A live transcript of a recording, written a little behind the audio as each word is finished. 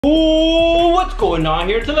Ooh, what's going on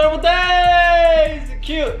here? It's a little days.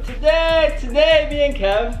 Cute. Today, me and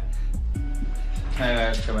Kev. Hi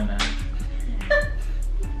guys, Kevinash.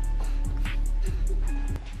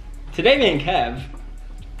 Today, me and Kev.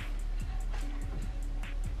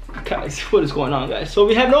 Guys, what is going on, guys? So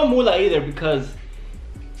we have no moolah either because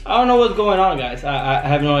I don't know what's going on, guys. I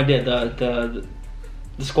have no idea. The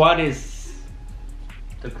squad is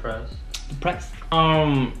Depressed.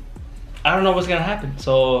 I don't know what's gonna happen,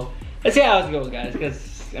 so let's see how it goes, guys.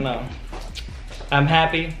 Because I'm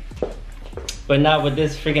happy, but not with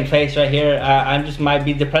this freaking face right here. I just might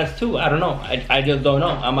be depressed too. I don't know. I just don't know.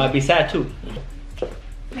 I might be sad too.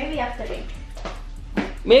 Maybe after eat.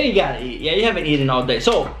 Maybe you gotta eat. Yeah, you haven't eaten all day.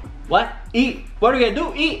 So what? Eat. What are we gonna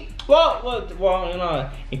do? Eat. Well,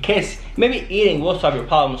 in case maybe eating will solve your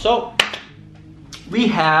problem. So we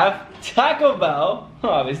have Taco Bell.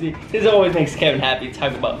 Obviously, this always makes Kevin happy.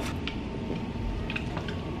 Taco Bell.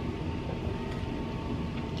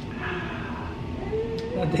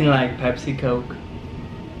 Nothing like Pepsi Coke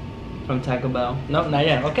from Taco Bell. No, not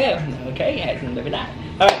yet. Okay, guys, maybe not.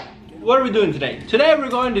 All right, what are we doing today? Today we're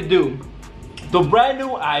going to do the brand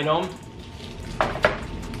new item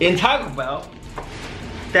in Taco Bell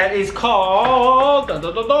that is called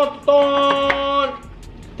the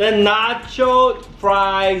Nacho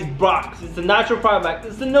Fries Box. It's the Nacho Fries Box.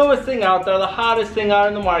 It's the newest thing out there, the hottest thing out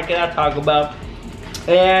in the market at Taco Bell,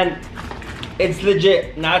 and it's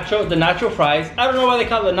legit the nacho fries. I don't know why they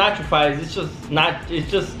call it the nacho fries. It's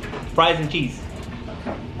just fries and cheese.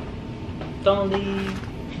 Don't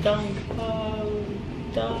leave, don't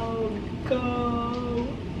go.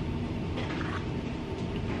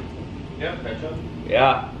 Yeah, ketchup.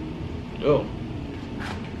 Yeah. Oh.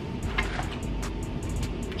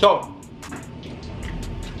 So,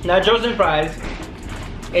 nachos and fries.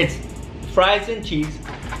 It's fries and cheese,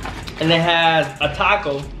 and it has a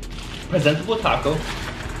taco. Presentable taco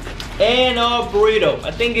and a burrito.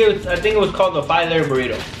 I think it was called the 5-layer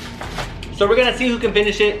burrito. So we're gonna see who can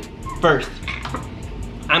finish it first.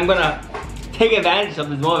 I'm gonna take advantage of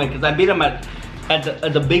this moment because I beat him at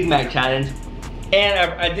the Big Mac challenge, and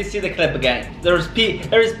I did see the clip again. There's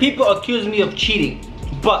people accusing me of cheating,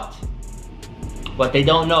 but what they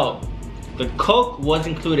don't know, the Coke was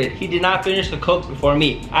included. He did not finish the Coke before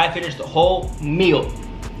me. I finished the whole meal.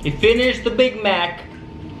 He finished the Big Mac.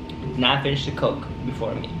 Not finish the Coke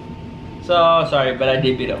before me. So sorry, but I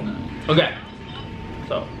did beat him. Okay.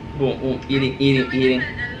 So boom, eating,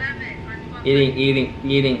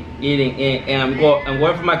 and I'm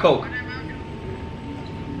going for my Coke.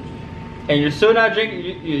 And you're still not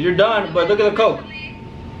drinking. You're done, but look at the Coke.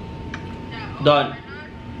 Done.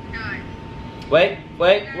 Wait.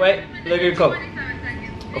 Look at your Coke.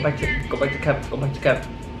 Go back to Kev.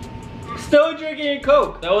 Still drinking your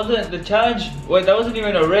Coke. That wasn't the challenge. Wait, that wasn't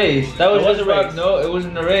even a race. That was just a race. No, it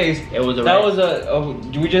wasn't a race. It was a race. That was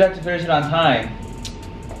we just have to finish it on time.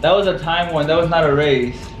 That was a time one. That was not a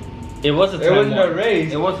race. It was a time. It wasn't a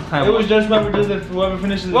race. It was a time. It was just whoever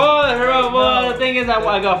finishes. Well, the thing is,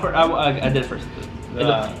 I got first. I did first.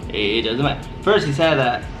 Nah. It doesn't matter. First he said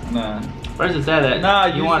that. Nah. First he said that. Nah,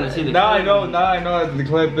 you want to see the. Now I know that the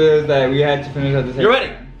clip is that we had to finish at the same. You're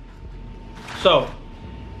ready. So.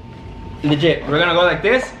 Legit, we're gonna go like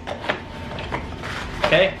this.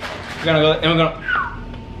 Okay, we're gonna go and we're gonna.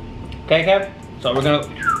 Okay, Kev. So we're gonna,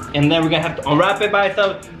 and then we're gonna have to unwrap it by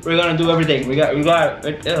itself. We're gonna do everything. We got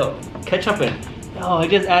ketchup and. Oh, I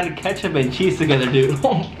just added ketchup and cheese together, dude.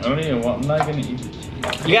 I don't even want. I'm not gonna eat the cheese.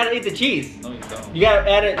 You gotta eat the cheese. No, you don't. You gotta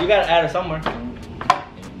add it. You gotta add it somewhere.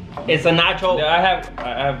 It's a nacho. Yeah,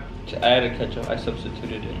 I added ketchup. I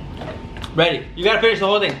substituted it. Ready? You gotta finish the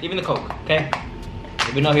whole thing, even the Coke. Okay.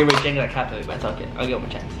 Even though he already drank like half of it, but it's okay. I'll give him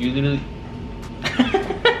a chance. You literally.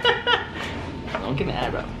 Don't get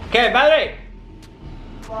mad, bro. Okay, Valerie.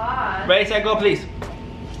 What? Ready, set, go, please.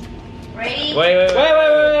 Ready? Wait. Oh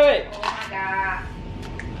my god.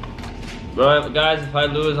 Bro, guys, if I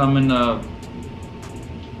lose, I'm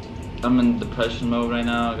in depression mode right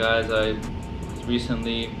now, guys. I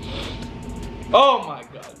recently. Oh my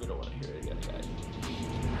god, we don't want to hear it again, guys.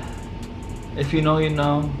 If you know, you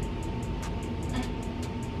know.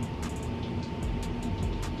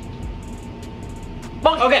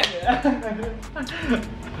 Okay.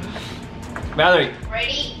 Valerie.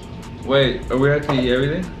 Ready? Wait, are we have to eat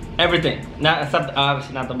everything? Everything. Not except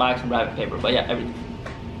obviously not the box and wrapping paper, but yeah, everything.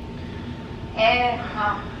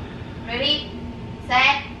 Ready,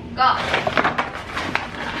 set, go.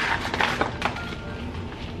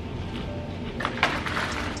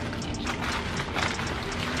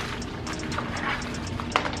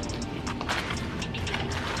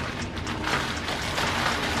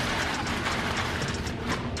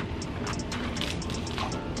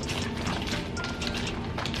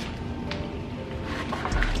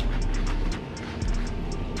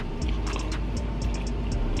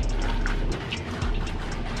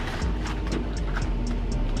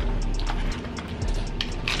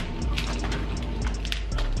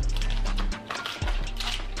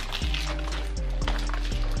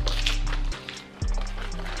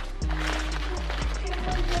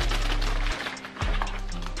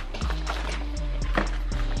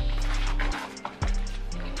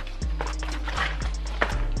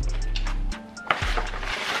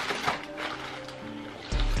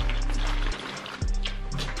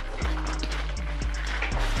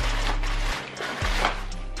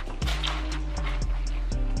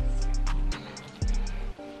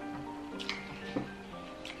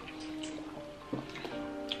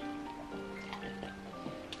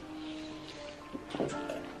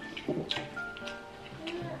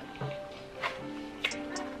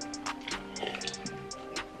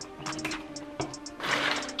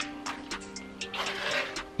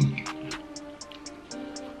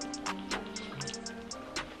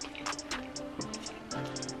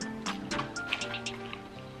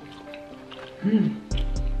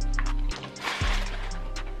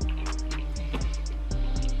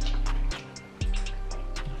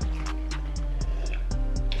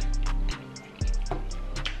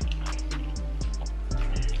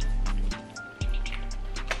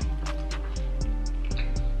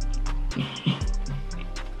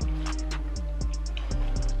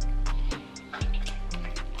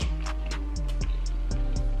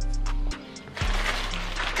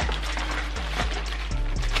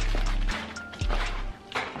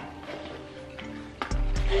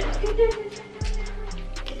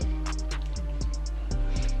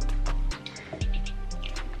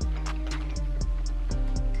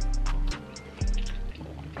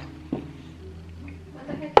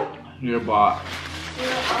 You're a bot.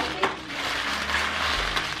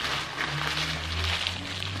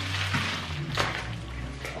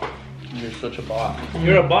 You're such a bot.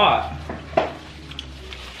 You're a bot.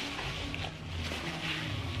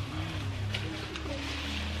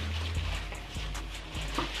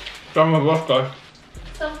 Try my best, guys.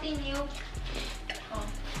 Something new. Oh,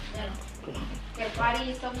 no. Your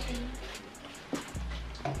body is something.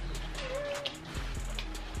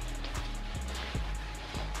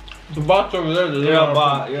 The bot's over there. You're a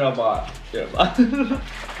bot. You're a bot. You're a bot.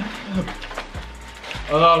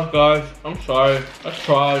 I lost, guys. I'm sorry. I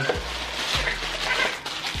tried.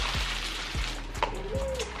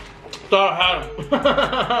 Thought I had him.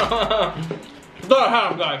 Thought I had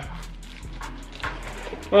him, guys.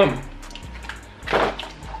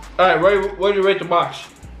 Alright, where do you rate the box?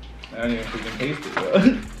 I don't even freaking taste it,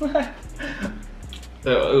 bro.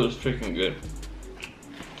 Yeah, it was freaking good.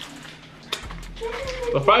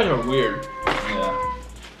 The fries are weird. Yeah.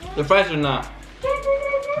 The fries are not.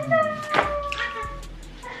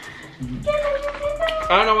 I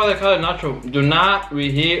don't know why they call it nacho. Do not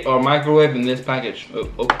reheat or microwave in this package.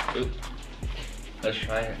 Oh. Let's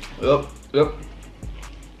try it. Yep.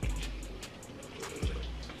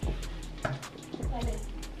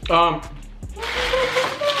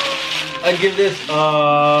 I give this 4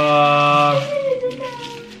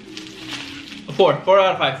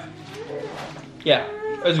 out of 5. Yeah,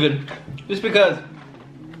 it's good. Just because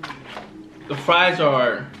the fries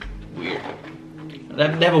are weird.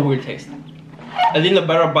 They have a weird taste. I think the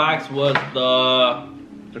better box was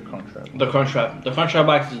the crunch wrap. The crunch wrap. The crunch wrap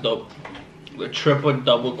box is dope. The triple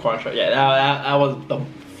double crunch wrap. Yeah, that was the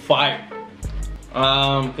fire.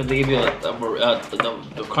 Because they give you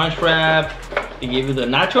the crunch wrap. They give you the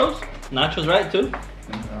nachos. Nachos, right, too?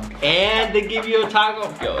 Mm-hmm. And they give you a taco.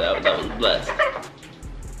 Yo, that was blessed.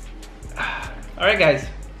 All right, guys.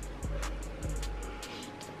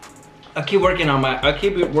 I'll keep working on my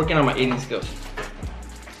eating skills.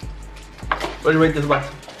 What do you rate this box?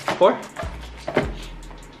 4? 4.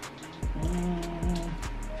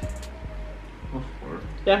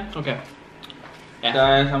 Yeah. Okay. Yeah.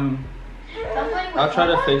 Guys, I'll try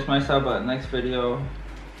to fix myself, but next video,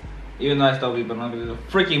 even though I still be, but I'm gonna be a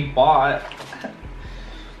freaking bot.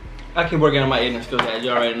 I keep working on my eating skills, guys.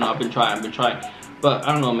 You already know. I've been trying. But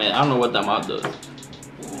I don't know, man. I don't know what that mouth does.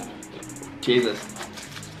 Jesus.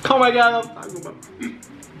 Oh my God.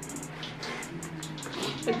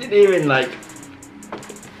 I didn't even like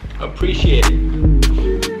appreciate it.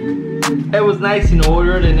 It was nice and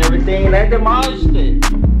ordered and everything, and I demolished it.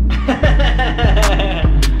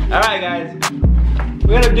 All right, guys.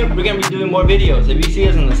 We're gonna be doing more videos. If you see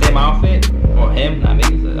us in the same outfit, or him, not me,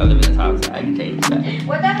 'cause I live in this house. I can change that.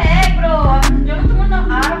 What the heck, bro? Yo no tengo una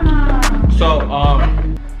arma. So,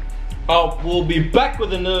 we'll be back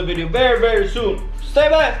with another video very, very soon. Stay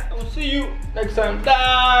back. I will see you next time.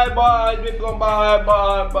 Bye, bye,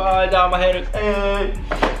 bye. Down my head.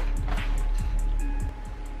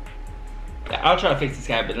 Yeah, I'll try to fix this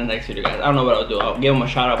guy in the next video, guys. I don't know what I'll do. I'll give him a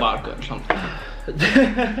shot of vodka or something.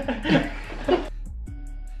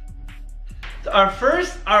 So our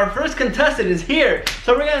first contestant is here.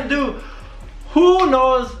 So we're gonna do who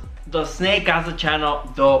knows the Snake Casa channel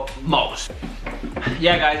the most.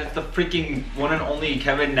 Yeah, guys, it's the freaking one and only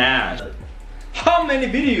Kevinash. How many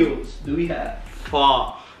videos do we have?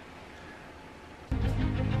 4.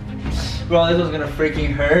 Bro, this was gonna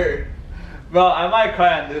freaking hurt. Bro, I might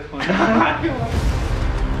cry on this one.